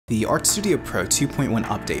The Artstudio Pro 2.1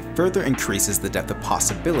 update further increases the depth of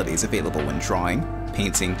possibilities available when drawing,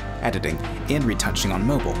 painting, editing, and retouching on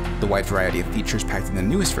mobile. The wide variety of features packed in the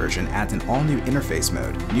newest version adds an all-new interface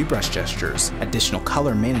mode, new brush gestures, additional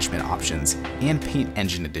color management options, and paint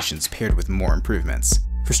engine additions paired with more improvements.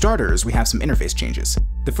 For starters, we have some interface changes.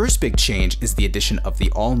 The first big change is the addition of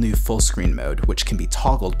the all-new full screen mode, which can be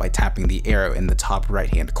toggled by tapping the arrow in the top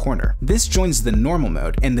right-hand corner. This joins the normal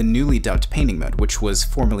mode and the newly dubbed painting mode, which was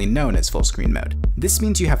formerly known as full screen mode. This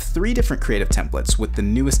means you have 3 different creative templates, with the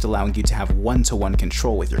newest allowing you to have one-to-one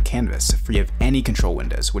control with your canvas, free of any control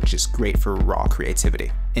windows, which is great for raw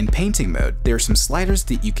creativity. In painting mode, there are some sliders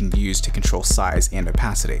that you can use to control size and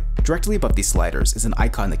opacity. Directly above these sliders is an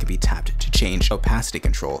icon that can be tapped to change opacity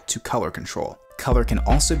control to color control. Color can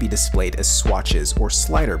also be displayed as swatches or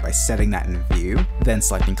slider by setting that in view, then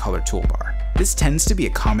selecting color toolbar. This tends to be a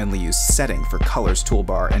commonly used setting for colors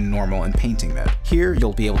toolbar in normal and painting mode. Here,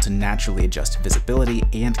 you'll be able to naturally adjust visibility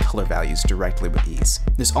and color values directly with ease.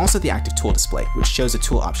 There's also the active tool display, which shows the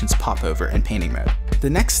tool options pop over in painting mode. The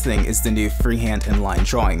next thing is the new freehand and line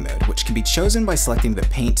drawing mode, which can be chosen by selecting the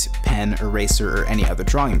paint, pen, eraser, or any other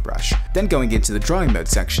drawing brush. Then going into the drawing mode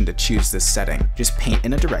section to choose this setting. Just paint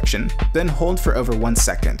in a direction, then hold for over 1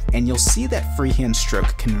 second, and you'll see that freehand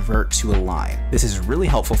stroke convert to a line. This is really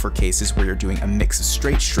helpful for cases where you're doing a mix of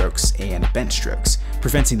straight strokes and bent strokes,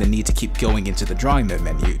 preventing the need to keep going into the drawing mode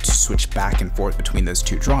menu to switch back and forth between those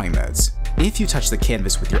 2 drawing modes. If you touch the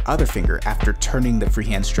canvas with your other finger after turning the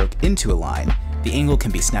freehand stroke into a line, the angle can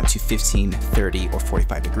be snapped to 15, 30, or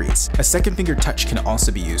 45 degrees. A second finger touch can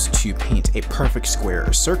also be used to paint a perfect square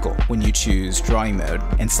or circle when you choose drawing mode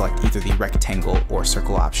and select either the rectangle or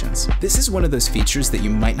circle options. This is one of those features that you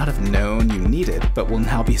might not have known you needed, but will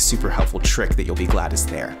now be a super helpful trick that you'll be glad is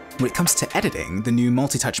there. When it comes to editing, the new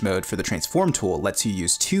multi-touch mode for the transform tool lets you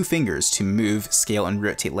use 2 fingers to move, scale, and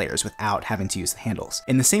rotate layers without having to use the handles.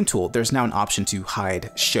 In the same tool, there's now an option to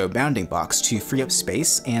hide show bounding box to free up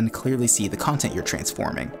space and clearly see the content you're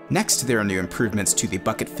transforming. Next, there are new improvements to the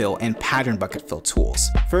bucket fill and pattern bucket fill tools.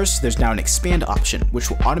 First, there's now an expand option, which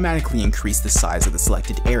will automatically increase the size of the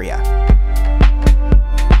selected area.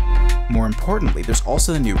 More importantly, there's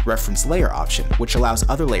also the new reference layer option, which allows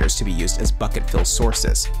other layers to be used as bucket fill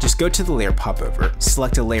sources. Just go to the layer popover,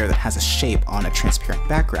 select a layer that has a shape on a transparent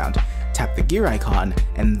background, tap the gear icon,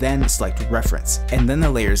 and then select reference, and then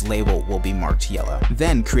the layer's label will be marked yellow.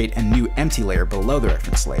 Then create a new empty layer below the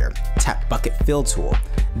reference layer. Tap bucket fill tool,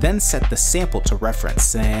 then set the sample to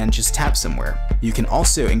reference and just tap somewhere. You can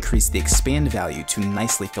also increase the expand value to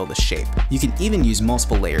nicely fill the shape. You can even use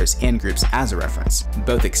multiple layers and groups as a reference.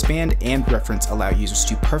 Both expand and reference allow users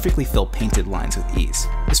to perfectly fill painted lines with ease.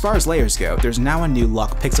 As far as layers go, there's now a new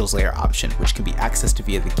lock pixels layer option, which can be accessed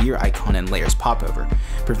via the gear icon and layers popover,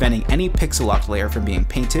 preventing any pixel locked layer from being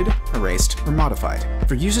painted, erased, or modified.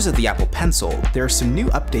 For users of the Apple Pencil, there are some new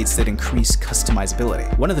updates that increase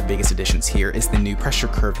customizability. One of the biggest additions here is the new pressure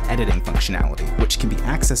curve editing functionality, which can be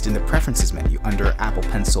accessed in the preferences menu under Apple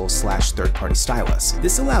Pencil / third-party stylus.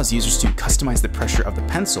 This allows users to customize the pressure of the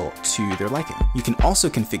pencil to their liking. You can also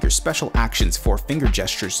configure special actions for finger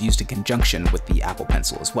gestures used in conjunction with the Apple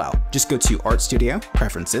Pencil as well. Just go to Artstudio,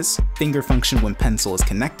 Preferences, Finger Function when pencil is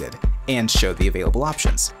connected, and show the available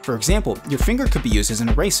options. For example, your finger could be used as an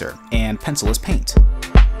eraser and pencil as paint.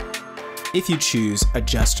 If you choose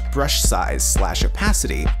Adjust Brush Size /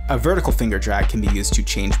 Opacity, a vertical finger drag can be used to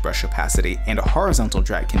change brush opacity, and a horizontal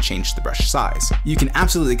drag can change the brush size. You can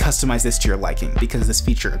absolutely customize this to your liking, because this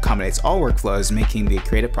feature accommodates all workflows, making the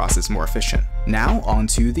creative process more efficient. Now on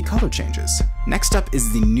to the color changes. Next up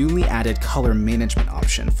is the newly added color management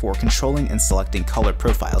option for controlling and selecting color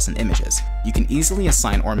profiles in images. You can easily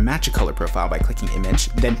assign or match a color profile by clicking Image,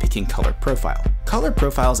 then picking Color Profile. Color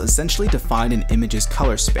profiles essentially define an image's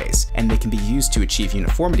color space, and they can be used to achieve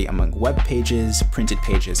uniformity among web pages, printed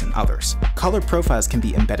pages, and others. Color profiles can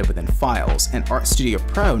be embedded within files, and Artstudio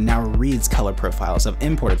Pro now reads color profiles of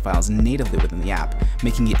imported files natively within the app,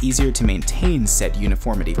 making it easier to maintain said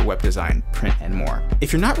uniformity for web design, print, and more.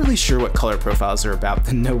 If you're not really sure what color profiles are about,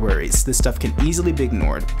 then no worries. This stuff can easily be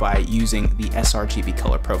ignored by using the sRGB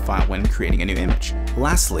color profile when creating a new image.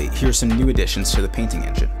 Lastly, here are some new additions to the painting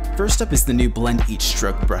engine. First up is the new Blend Each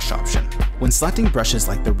Stroke brush option. When selecting brushes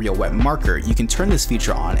like the Real Wet Marker, you can turn this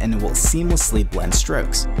feature on and it will seamlessly blend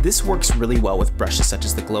strokes. This works really well with brushes such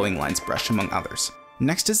as the Glowing Lines brush, among others.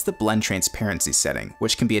 Next is the Blend Transparency setting,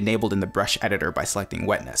 which can be enabled in the brush editor by selecting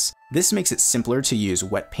Wetness. This makes it simpler to use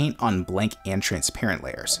wet paint on blank and transparent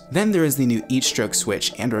layers. Then there is the new Each Stroke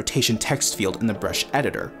switch and rotation text field in the brush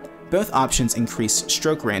editor. Both options increase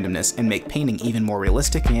stroke randomness and make painting even more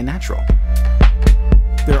realistic and natural.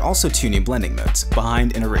 There are also 2 new blending modes,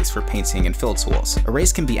 Behind and Erase for painting and fill tools.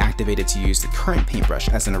 Erase can be activated to use the current paintbrush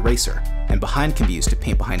as an eraser, and Behind can be used to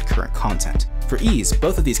paint behind current content. For ease,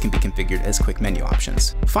 both of these can be configured as quick menu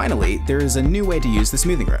options. Finally, there is a new way to use the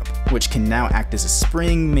smoothing rope, which can now act as a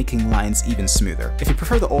spring, making lines even smoother. If you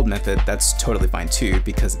prefer the old method, that's totally fine too,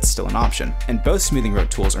 because it's still an option. And both smoothing rope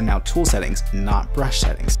tools are now tool settings, not brush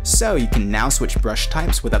settings. So you can now switch brush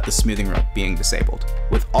types without the smoothing rope being disabled.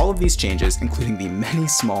 With all of these changes, including the many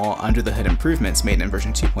small under-the-hood improvements made in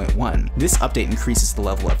version 2.1, this update increases the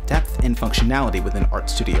level of depth and functionality within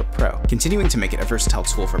Artstudio Pro, continuing to make it a versatile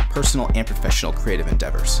tool for personal and professional creative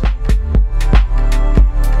endeavors.